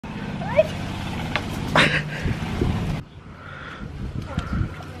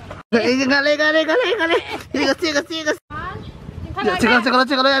Instant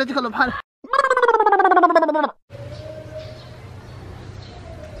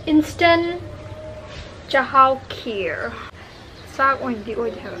chahao kheer. Sak oindi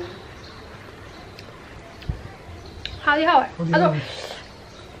oidi hai. Howdy how? Ado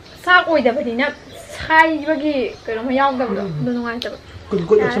sak oida bani na sai bagi kano ma yaw dab do nungai tab.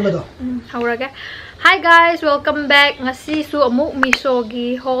 Hi guys, welcome back. Ngasi su amuk Meesho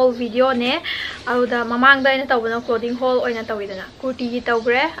gi haul video ne. Aluda mamang da ina tawna clothing haul oina tawidana. Kurti gi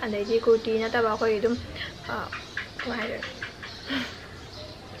tawgre andai di kurti na taba khoi dum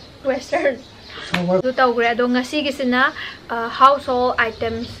Western. Do tawgre do ngasi gi sina household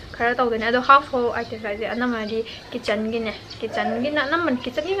items khara tawdana. Do household items ai anama di kitchen gi ne. Kitchen gi na naman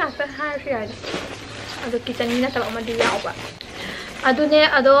kitchen gi ngata ha ri ai. Ado kitchen gi na taba ma di yaw ba. Adune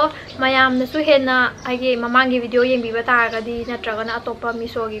ado mayam na su hena age mamangi video yeng biba taragadi natraga na atopa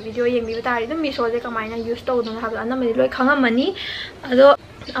Meesho gi video yeng biba tari dum Meesho je kamaina use to dum hab anamadi loi khangamani ado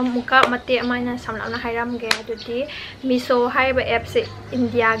amuka mate amaina samlana hairam ge adudi Meesho haiba app se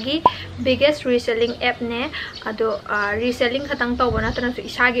India gi biggest reselling app ne ado reselling khatang tawba na tan su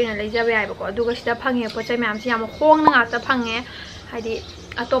isagi na leijabe ai ba ko aduga sida phange pochai mayam si yam khong na ngata phange hadi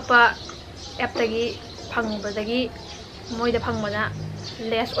atopa app tagi phangbadagi moida phangmana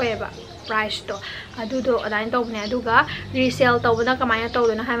less oeba price to adudo adain tawbne aduga resell tawbana kamaina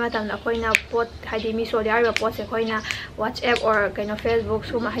tawdona haima tamna koina pot hadi Meesho diariba pot se koina WhatsApp or kaino Facebook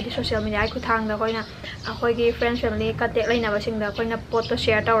suma hadi social media ku thangda koina akoigi friends family contact laina basingda koina pot to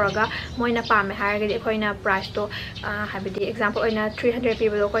share tawraga moina pame haragadi koina price to habidi example oina 300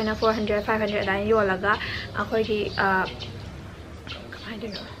 people koina 400 500 adain yolaga akoigi I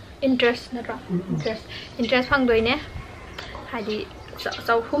don't know interest natra interest phangdoine hadi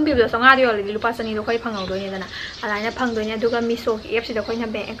so hum bi so nga dio li lupa sani do khoi phangau do ne dana alaina phang do ne aduga Meesho ki app si da khoina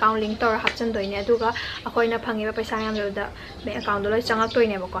bank account link tor hapchan do ne aduga akoina phangi ba paisa yam da bank account do loi changak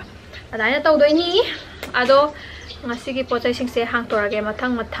toine ba ko alaina taw do ni ado ngasi gi pochai sing se hang torage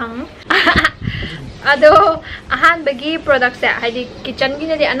mathang ado ahan bagi product se hadi kitchen gi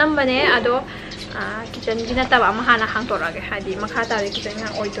ne di anam bane ado kitchen gi na taba ma hana hang torage hadi makha ta kitchen na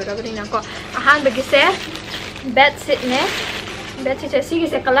oi to ragni na ko ahan bagi se bedsheet ne bedsheet si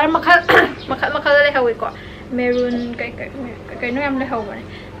se color makal le hawi ko maroon kai no yam le hawi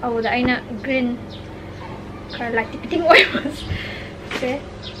au da aina green ka like ting oi was se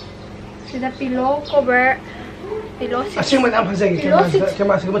sida pillow cover pillow sheet asing man am phasai ke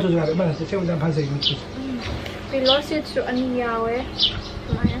ma se ma tu ga ba se se man phasai pillow sheet su ani yawe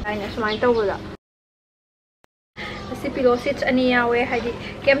aina smai to bula si pillow sheets ani yawe hadi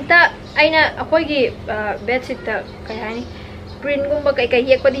kemta aina akoigi bedsheet ta kai hani print gumba kai kai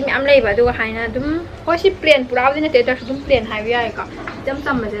yek padi am leiba du haina dum hoi si plain pura dina te ta dum plain hai ya ka jam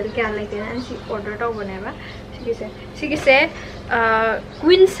tam mazel kya like na si order to baneba sigi se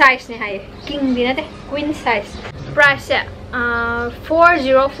queen size ne hai king dina te queen size price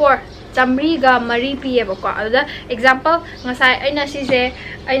 404 chamri ga mari piye ba ko ada example ngasai aina si se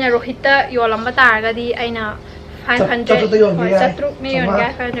aina rohita yolamba targa di aina 500 chatruk me yon ga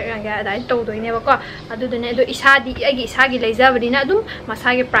 500 yon ga dai to do ne ba ko adu dune do isadi agi isagi leizabadi na dum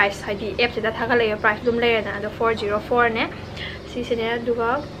masagi price hadi app se da thaga le price dum le na do 404 ne si se ne duga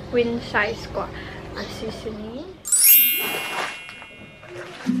queen size ko asi se ni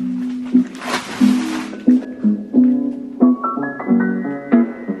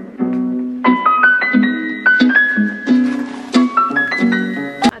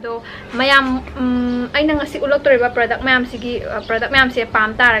mayam aina ngasi ulok toriba product mayam sigi product mayam se pam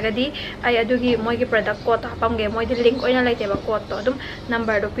taragadi ai adugi moigi product code hapamge moidi link oina laite ba code to dum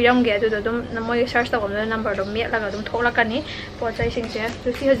number do piramge adu dum moi search ta gom number do me laga dum tholakani pochai sing se to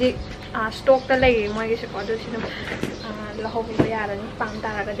si hoji stock ta lai moigi se code si dum lahob ba yarani pam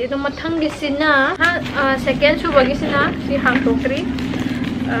taragadi dum mathang gi sina second su bagi sina si hang tokri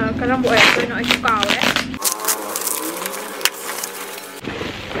karam boy ko no ai kawe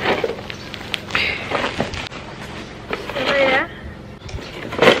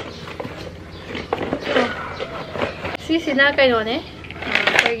sina kaino ne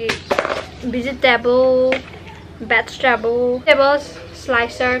vegetable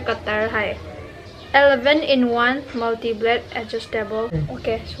slicer cutter hai 11 in 1 multi blade adjustable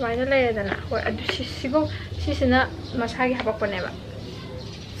okay so I le dana or adu sigo sisina masagi hapakone ba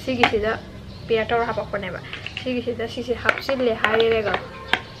sigi sida piator hapakone ba sigi sida sisi hapsil le haire ga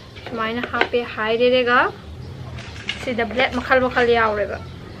sumaina hape haire ga sida blade makhal yaure ba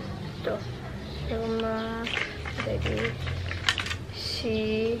to baby C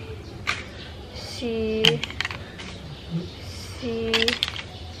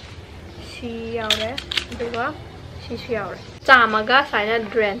She yaure. Aduga she yaure. Chamaga saina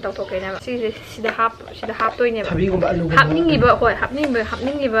drain tawthokena. Sida hap toy ne. Hapning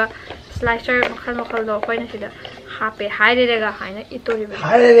iba slicer makal do koina sida hape haire rega haina itori ba.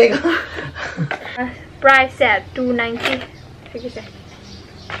 Haire rega. Price set 290. Sige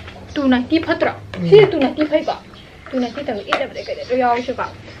 290 phatra. She 290 phai ba. 290 tang ida ba de do yaw shi ba.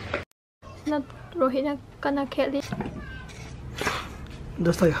 Na rohina kana kheli.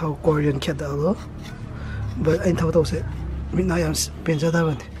 Just like how Korean cat though. But I thought also midnight I'm pensa da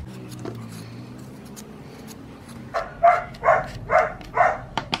bane.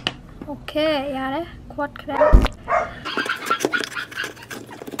 Okay, yare quad kre.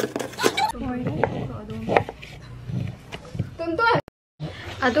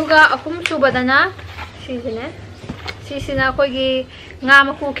 Aduga ahum subadana sisina koigi nga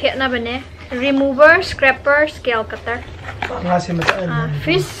maku khetna bane remover, scraper, scale cutter.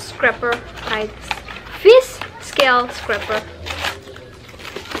 Fish scraper, fish scale scraper.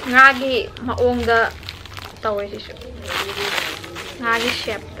 Ngagi maongda tawe sisu. Ngagi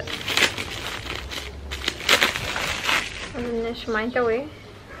shape. Ano smain tawe.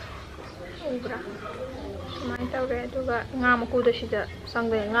 Ubra. Smain tawe aduga nga makuda sida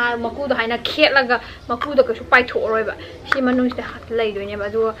sangde nga makuda haina khetlaga makuda kasu pai thoroi ba. Si manung sida hat lai doine ba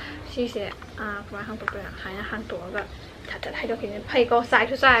du si se kama hang to haina hang to ga that hai do kin phai ko sai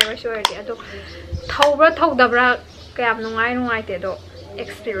su sai ba sure di adu thobra thodabra kayam nungai te do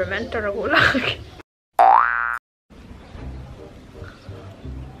experiment tarago la.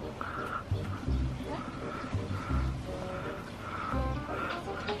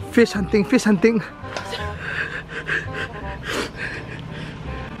 Fish hunting.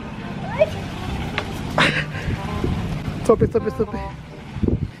 Stop it.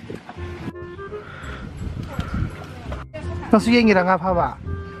 Nasu yengi ra nga pha ba.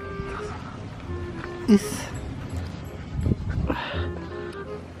 Is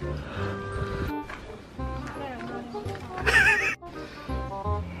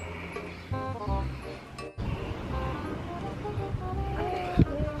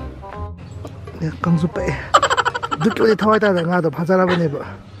Kangsu pe. Duk le thawai ta nga do phajara bane ba.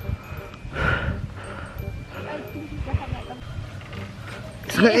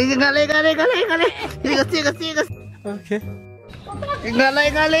 Ngale. Okay.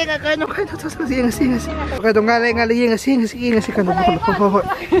 Ngale ka no kai to sing. Okay to ngale yenga sing kan do ho.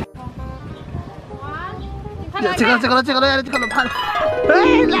 Chikalo yare chikalo phal.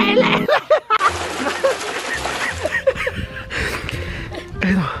 Lai.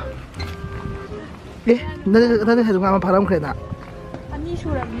 나는 해도 아마 바람 그래나. 아니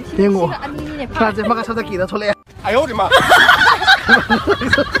쇼라니. 땡고. 가제 마가 찾아기다 돌래. 아유 우리 마.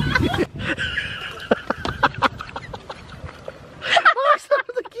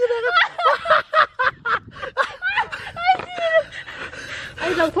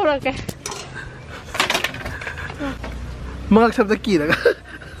 아이 좀 돌아게. 마가 찾아기다.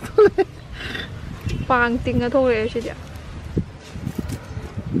 빵띵가 돌래 시죠.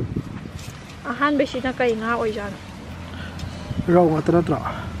 Han be sina kai nga oi jan raw nga tra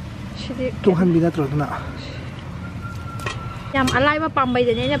sidi tung han bina tra na yam alai ba pambai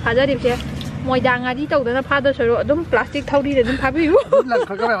de ne phada ri che moi da nga di tau da phada soro adum plastic thauri de dum phabi yu lan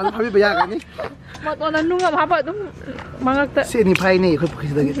kha ka ba phabi ba ya ga ni ma to na nu ga phaba adum mangak ta se ni phai ni khoi phai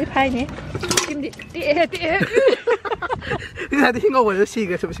da gi phai ni kim di ti ni da hingo wa si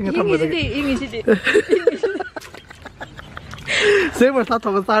ga so singa tham ba da imi sidi se ma sa to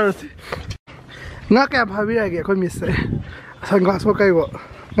ba sa ro nga kaya phabi ra ge khoi miss sanga so kai wo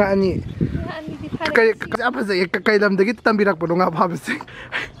nga ani kai apa sa kai lam de gi tambirak po nga phabi se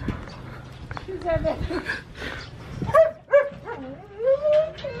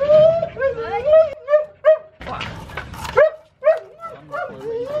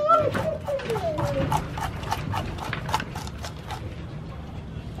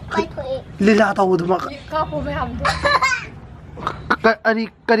Lila tau du mak ka po me ham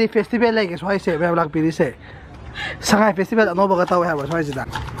kari festival like so se ba lak piri se sangai festival no ba ta wa so se da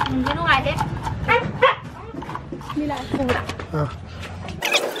nu ngai de Lila ko da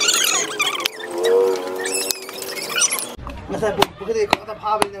nasa bu ke de ko ta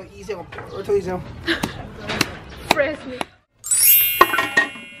pha ba ni i se ko to i se fresh me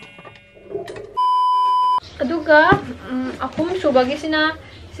aduga akum subagi sina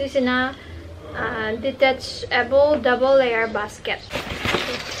detachable double layer basket.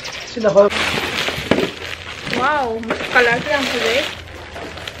 Wow, color yang sudah.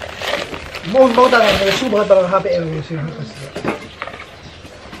 Mau dah subuh dah habis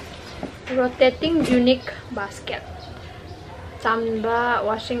rotating unique basket. Chamba,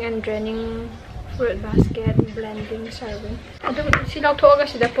 washing and draining fruit basket, blending, serving. Adu si lauthoga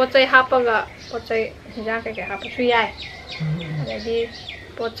sida pochai hapaga pochai hinjang kai hapa su yai. Adai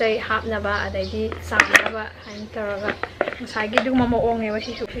pochai hapnaba adai samnaba hain taraga masagi du mama onge wa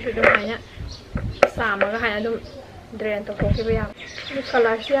si su dum haina samaga haina dum drain to khoki ba yam. Du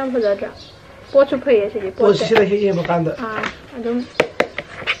color si yam bhajadra. Pochu phai si pochu si la hi ma kanda. Adum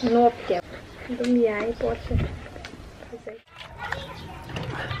nop ke. Adum yai pochu.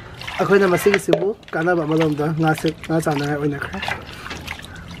 Akoina masigi sibu kana ba malom da nga chana hai oina kha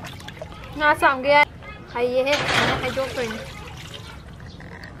nga sam ge hai ye he hai jok toin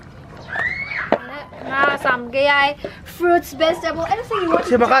nga sam ge ai fruits vegetable anything you want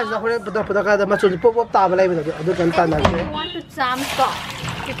si maka na hore pada ka da machu pop ta ba lai ba adu kan ta na you want to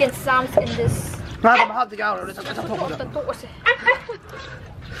you can sams in this nga da bahap diga ro sa thok da to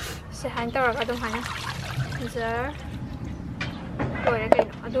se han ta ra dum hana sir Oi, okay.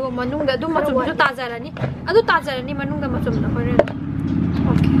 Ado manungda adu machum ju tajarani. Adu tajarani manungda machum na hore.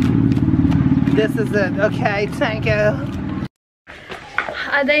 Okay. This is it. Okay, thank you.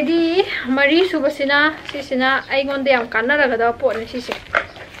 Adaidi mari subasina sisina aingonda yam kanaraga da pot ni sise.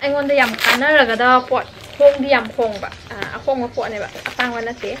 Aingonda yam kanaraga da pot. Hong di yam hong ba. Hong pot ne ba. Apang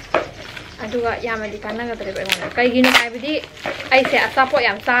wana te. Aduga yamadi kanaga da ba ngona. Kai gino kai bidi ai se asapo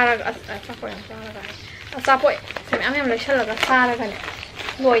yam saraga asapo yam saraga. Asapo sem am lai shalaga saraga ne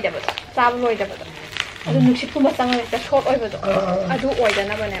loi da ba sab loi da ba adu nushit kuma sang le ta short oi ba do adu oi da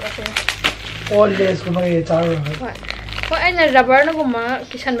na ba ne ba sin all days kuma ye char ko ai na rubber na kuma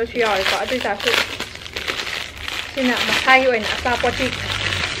kisan ba su ya ko adu ta su sina masai oi na asapo ti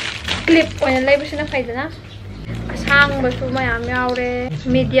clip oi na lai ba sina fai da na sang ba su ma yam yaw re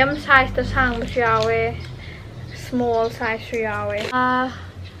medium size ta sang ba su yaw re small size su yaw re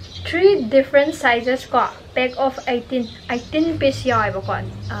 3 different sizes ko pack of 18 piece yaw ba ko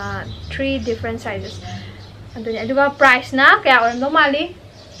 3 different sizes anduni aduga price na kaya oram no mali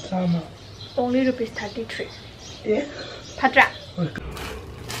sama only rupees 33 phatra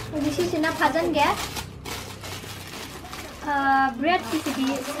this is ina phajan ge bread recipe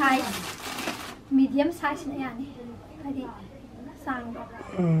size medium size na yani adi sang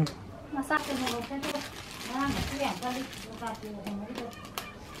masak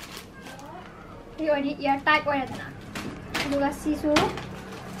ini already airtight oil na. Aduga sisu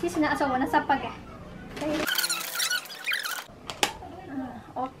na asawa na sapag eh.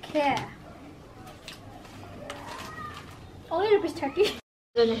 Okay. Only rupees 30.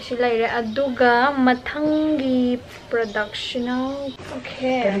 Done sila ire aduga mathangi productional.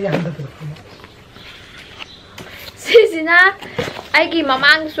 Okay. Sisina aigi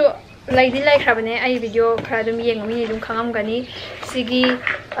mamang su lady like khabane ai video khara dum yeng mi dum khangam gani sigi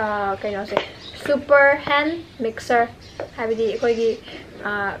kaino se super hand mixer habidi koigi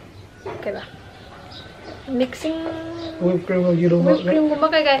keba mixing whipped cream gumba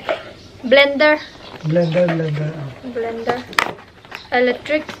kai blender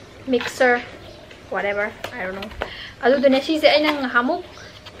electric mixer whatever I don't know adu dune si se aina hamuk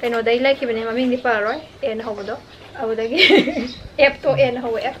kaino dai like bane maming di paroi en hobodo awudagi F to en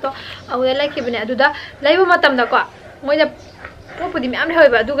ho F to awuda like bane aduda laiba matam da ko moida pupudi mi am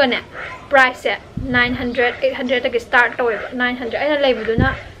hoiba aduga ne price 900 800 take start to 900 aina laibuduna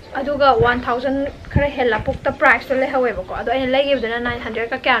aduga 1000 khara hella pukta price to le hoiba ko adu aina laigibuduna 900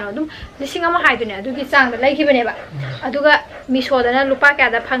 ka kyano dum lising ama haidune adugi chang da laigibane ba aduga Meesho dana lupa kya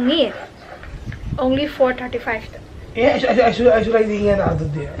da phangi only 435 I should like the end of the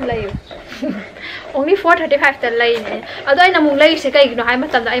day. Only 435 the line. Although I am lay say no I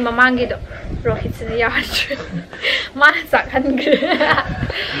must have the mamangi do. Rohit in the yard. Masak hungry.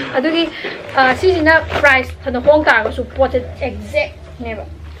 Adugi seasonal price for the Hong Kong supported exact never.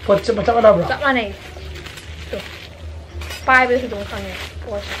 What's the money? 5 years don't come in.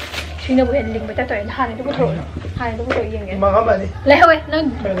 She never had link, but that's why I don't go. I don't go young. Mamma, let away, no,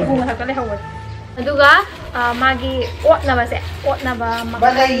 who have to let away. Aduga magi what na ba se what na ba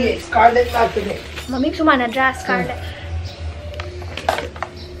malay scarlet na tini mamig sumana dra scarlet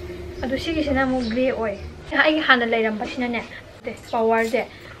adu sige sina mo gray oil ai hana lairam pa sina ne the power de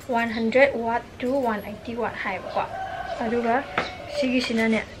 100 watt to 180 watt hai ko aduga sige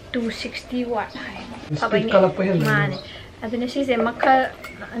sina ne 260 watt hai abai ni mane adu ne sige makal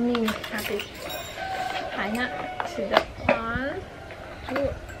ani happy haina sida 1 2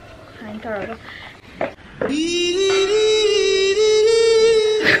 hain taraga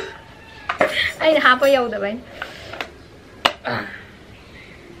ai hapa yau da bai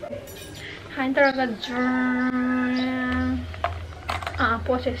hain taraga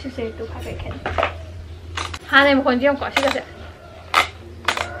process si se tu kha ken ha nei mo kon jiam ko si ga se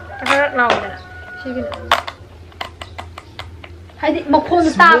खरा लाउदना सिगिना हाइदि मखोन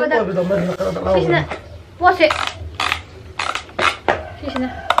ताबदा सिसिना पोसे सिसिना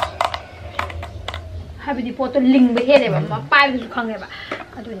हाबिदि पोतो लिंग बे हेलेबा मा पाइबसु खंगेबा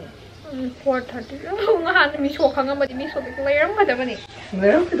अदुनि 430 ngahan Meesho khangam Meesho layram kadabani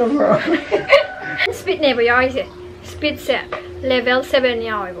layram kidamra speed ne ba yaise speed se level 7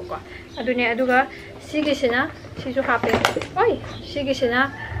 yawe ba ko adune aduga sigisina sisu hape oi sigisina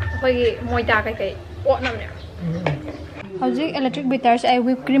khoi moida kai kai otnam ne hauji electric beaters ai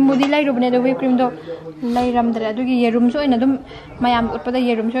whip cream mudi lai rubne do whip cream do layram dre adugi yerum so ina dum mayam utpada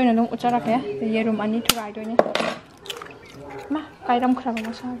yerum so ina dum ucharake yerum ani thurai do ne ma kairam khara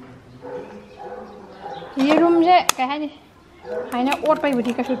ba sa yerum je kai hani haina ot pai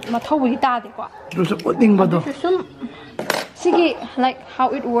budi ka su mathau budi ta de ko du su oting ba do sum sigi like how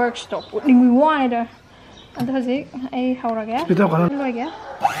it works to oting we wanted and haji ai haura ga bito ka loi ga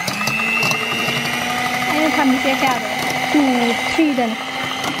ai tham se ka de 2 3 then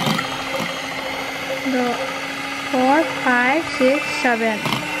the 4 5 6 7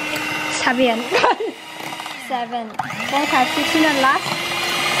 7 7 4 5 6 in the last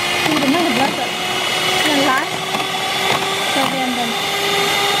to the number blood and last 7 then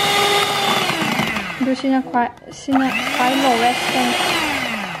do sina quite lowest then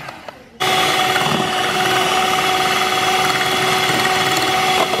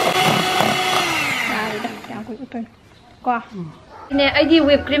qua ne id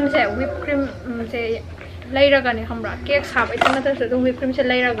whipped cream se lairaga ne hamra cake sab itna ta se whipped cream se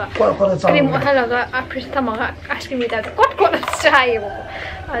lairaga cream halaga afris thamaga ice cream ita kot chai bo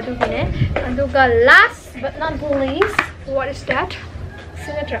adu ne aduga last but not least what is that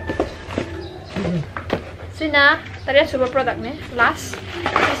sina tare super product ne last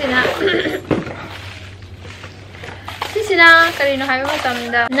sina karino haiba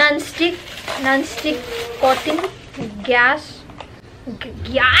matamda non stick coating gas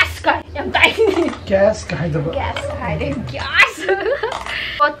ka yam tai gas ka haida gas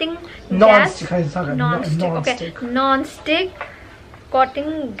coating non stick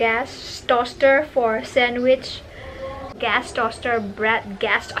coating gas toaster for sandwich gas toaster bread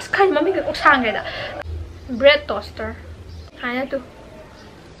gas askai mami ko sang da bread toaster haina tu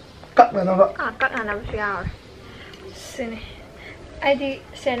cut na ba cut na ba yaar sine ai di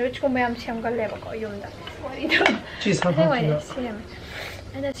sandwich ko mayam siam ga leba ko yum da cheese ha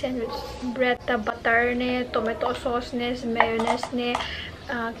and the sandwich bread the butter ne tomato sauce ne mayonnaise ne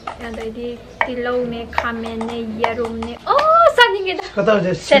and the tilaw ne khamen ne yarum ne oh saninge da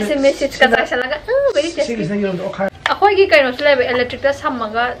sesame seeds ka ta salaga very tasty akhoi gi kaino slebe electric da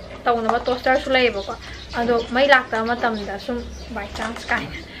samaga tawna ba toaster su leba ko ado mai lakta matam da sum by chance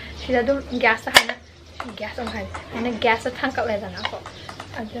kaina sida dum gas ta hana gas on hai and gas ta thangka le da na ko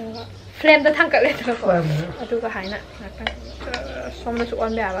ado flame da thangka le da ko ado ga haina somna su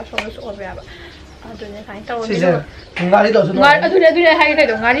on ba ba ado ne kai taw ni ngari do su adu ne hai kai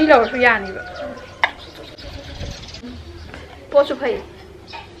do ngari lo su ya ni ba po su phai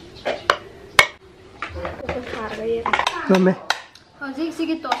ko khar ga ye name hojik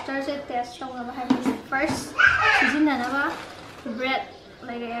sigi toaster se test tawna ba hai first sijina na ba bread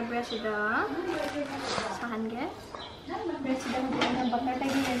like a bread sida sahan ge bread sida na butter ta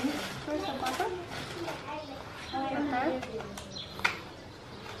gi ni first butter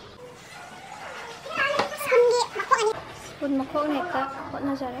spoon makho ne ka hot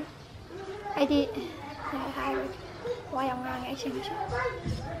na jare ai di hai wa yang ngang ai ching chi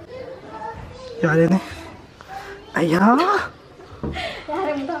ya ne aya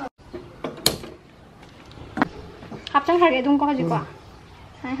hap chang har ge dung ko haji ko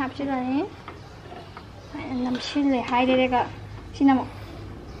hai hap chi la ni hai nam chi le hai de ga sinamo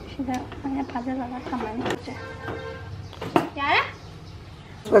sida hai pa ja la tham ni che ya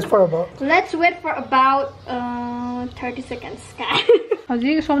let's wait for about 30 seconds guys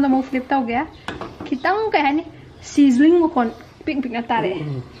haji som da mo flip tau ge khitang kai hani sizzling mo kon ping na tare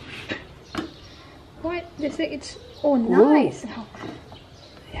what they say it's oh nice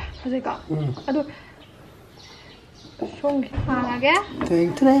yeah haji ka adu song hala ge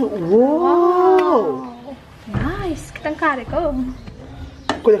teng wow nice kitang kare ko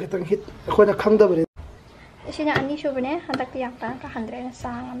ko da kitang hit ko da khang da bare sina ani shubne hadak yak ta ka 100 na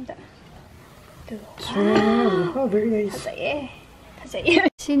sangam da oh very nice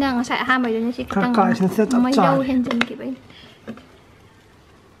sina nga sa ha mai ni si kitang mai yaw henjen ki bai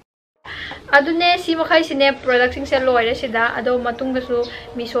adune si makai sine product sing se loire sida ado matung ga su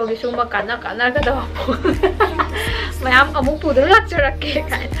Meesho gi su makana ga da mayam amuk pu de lak chara ke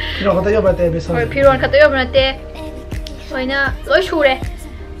kai piro khata yo bate be so piron khata yo bate soina loi shure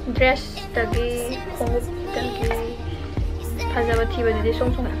ꯗ꯭ꯔꯦꯁꯇꯒꯤ ꯈꯣꯡꯎꯞꯇꯒꯤ ꯐꯖꯕ ꯊꯤꯕꯗꯨꯗꯤ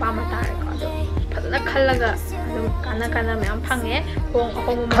ꯁꯣꯡ ꯑꯄꯥꯝꯕ ꯇꯥꯔꯦꯀꯣ ꯑꯗꯣ ꯐꯖꯅ ꯈꯜꯂꯒ ꯑꯗꯨꯝ ꯀꯥꯟꯅ ꯃꯌꯥꯝ ꯐꯪꯉꯦ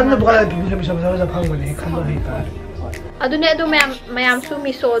ꯑꯍꯣꯡꯕ ꯈꯟꯕ ꯀꯥꯟꯗ ꯄꯤꯕꯤꯅ ꯐꯖ ꯐꯪꯕꯅꯦ ꯈꯟꯕ ꯍꯩꯇꯥꯔꯦ ꯑꯗꯨꯅꯦ ꯑꯗꯨ ꯃꯌꯥꯝꯁꯨ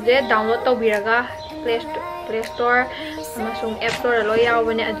ꯃꯤꯁꯣꯁꯦ ꯗꯥꯎꯟꯂꯣꯗ ꯇꯧꯕꯤꯔꯒ ꯄ꯭ꯂꯦ ꯁ꯭ꯇꯣꯔ ꯑꯃꯁꯨꯡ ꯑꯦꯞ ꯁ꯭ꯇꯣꯔꯗ ꯂꯣꯏ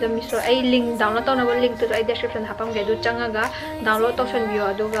ꯌꯥꯎꯕꯅꯦ ꯑꯗꯨꯗ ꯃꯤꯁꯣ ꯑꯩ ꯂꯤꯡ ꯗꯥꯎꯟꯂꯣꯗ ꯇꯧꯅꯕ ꯂꯤꯡꯛꯇꯨꯁꯨ ꯑꯩ ꯗꯦꯁꯀ꯭ꯔꯤꯞꯁꯟ ꯍꯥꯞꯄꯝꯒꯦ ꯑꯗꯨ ꯆꯪꯉꯒ ꯗꯥꯎꯟꯂꯣꯗ ꯇꯧꯁꯟꯕꯤꯌꯣ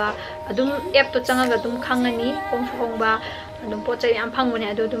ꯑꯗꯨꯒ ꯑꯗꯨꯝ ꯑꯦꯞꯇꯣ ꯆꯪꯉꯒ ꯑꯗꯨꯝ ꯈꯪꯉꯅꯤ ꯍꯣꯡꯁꯨ ꯍꯣꯡꯕ ꯑꯗꯨꯝ ꯄꯣꯠ ꯆꯩ ꯌꯥꯝ ꯐꯪꯕꯅꯦ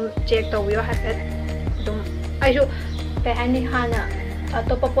ꯑꯗꯨ ꯑꯗꯨꯝ ꯆꯦꯛ ꯇꯧꯕꯤꯌꯣ ꯍꯥꯏꯐꯦꯠ ꯑꯗꯨꯝ ꯑꯩꯁꯨ ꯀꯩ ꯍꯥꯏꯅꯤ ꯍꯥꯟꯅ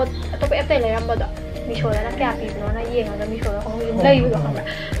ꯑꯇꯣꯞꯄ ꯑꯦꯞꯇꯩ ꯂꯩꯔꯝꯕꯗꯣ ꯃꯤꯁꯣꯗꯅ ꯀꯌꯥ ꯄꯤꯕꯅꯣꯅ ꯌꯦꯡꯉꯒ ꯃꯤꯁꯣꯗ ꯍꯣꯡꯅ ꯂꯩꯕꯗꯣ ꯈꯪꯕ꯭ꯔꯥ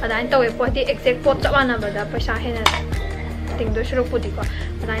ꯑꯗꯨꯃꯥꯏꯅ ꯇꯧꯋꯦ ꯄꯣꯠꯇꯤ ꯑꯦꯛꯖꯦꯛ ꯄꯣꯠ ꯆꯞ ꯃꯥꯟꯅꯕꯗ ꯄꯩꯁꯥ ꯍꯦꯟꯅ ꯇꯤꯡꯗꯣꯏ ꯁꯨꯔꯛꯄꯨꯗꯤꯀꯣ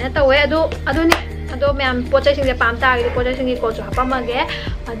ꯑꯗꯨꯃꯥꯏꯅ ꯇꯧꯋꯦ ꯑꯗꯨꯅꯤ ꯑꯗꯣ ꯃꯌꯥꯝ ꯄꯣꯠ ꯆꯩꯁꯤꯡꯁꯦ ꯄꯥꯝ ꯇꯥꯔꯒꯗꯤ ꯄꯣꯠ ꯆꯩꯁꯤꯡꯒꯤ ꯀꯣꯗꯁꯨ ꯍꯥꯞꯄꯝꯃꯒꯦ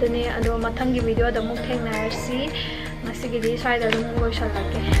ꯑꯗꯨꯅꯤ ꯑꯗꯣ ꯃꯊꯪꯒꯤ ꯚꯤꯗꯤꯑꯣꯗ ꯑꯃꯨꯛ ꯊꯦꯡꯅꯔꯁꯤ ꯉꯁꯤꯒꯤꯗꯤ ꯁ꯭ꯋꯥꯏꯗ ꯑꯗꯨꯝ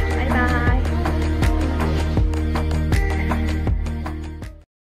ꯂꯣꯏꯁꯜꯂꯒꯦ